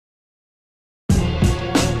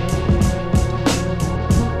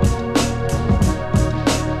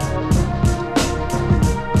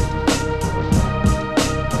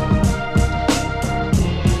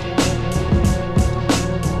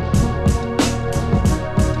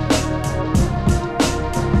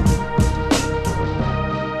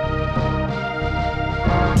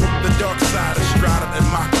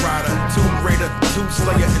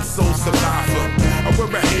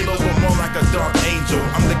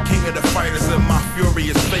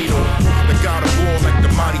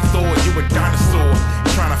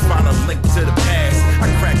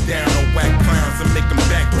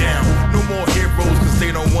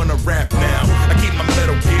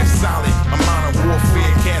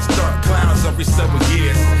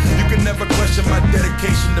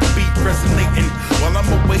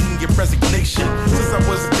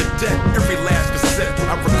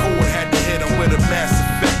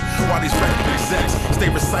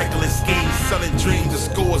recycling schemes, selling dreams to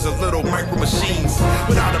scores of little micro machines.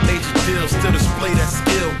 Without a major deal, still display that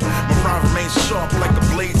skill. My rhyme remains sharp like a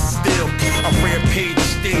blade of steel. I rampage the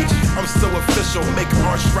stage, I'm so official. Make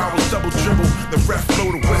arch rivals double dribble. The ref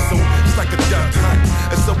blow the whistle, it's like a duck hunt.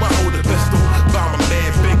 And so I hold a pistol. Bomber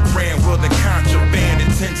man, big brand, wielding contraband in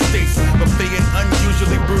 10 states. But being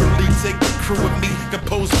unusually brutally, take the crew with me,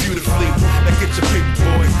 compose beautifully. Now get your paper,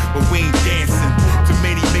 boy, but we ain't dancing. Too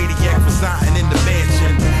many maniacs residing in the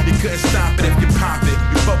mansion. You couldn't stop it if you pop it.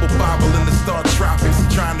 You bubble bobble in the star tropics,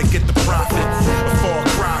 trying to get the profit. A far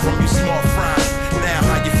cry from you small fries. Now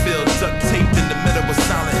how you feel, duct taped in the middle of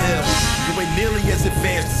Silent Hill. You ain't nearly as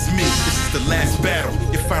advanced as me. This is the last battle,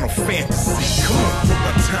 your final fantasy. Come on,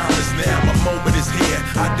 my time is now, my moment is here.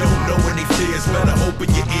 I don't know any fears, better open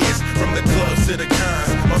your ears. From the clubs to the cons,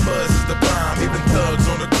 my buzz is the bomb. Even thugs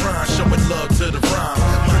on the grind, showing love to the rhyme.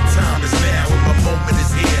 My time is now, and my moment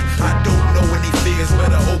is here. I don't know any fears,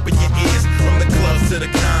 better open your ears. From the clubs to the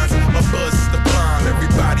cons, my buzz is the bomb.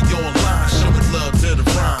 Everybody online, showing love to the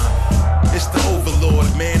rhyme. It's the overlord,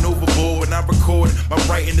 man overboard. When I record, my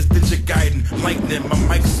writing is digit guiding. Lightning, my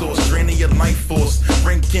mic source, draining your life force.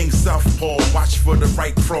 Ring King Southpaw, watch for the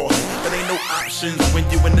right cross. There ain't no options when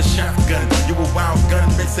you in the shotgun. You a wild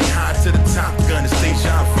gunman, say hi to the top gun. It's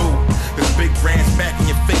deja vu. There's big brands back in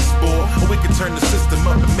your face, boy. Or we can turn the system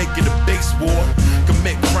up and make it a base war.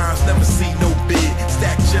 Commit crimes, never see no bid.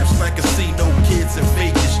 Stack chips like a casino, kids in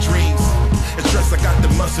Vegas dreams. And trust I got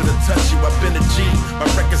the muscle to touch you, I've been a G. My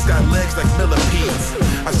records got legs like millipedes.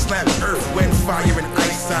 I slap earth, wind, fire, and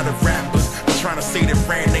ice out of rappers. I'm trying to say that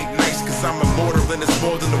rain ain't nice, cause I'm immortal and it's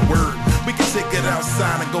more than a word. We can take it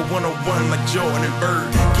outside and go one-on-one like Jordan and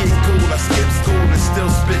Bird. Get cool, I skip school and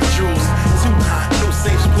still spit jewels. Too hot, no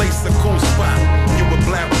safe place, a cool spot. You a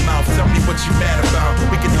blabbermouth, tell me what you mad about.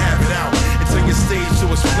 We can have it out and turn your stage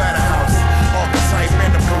to a splatterhouse. Archetype,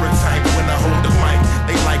 random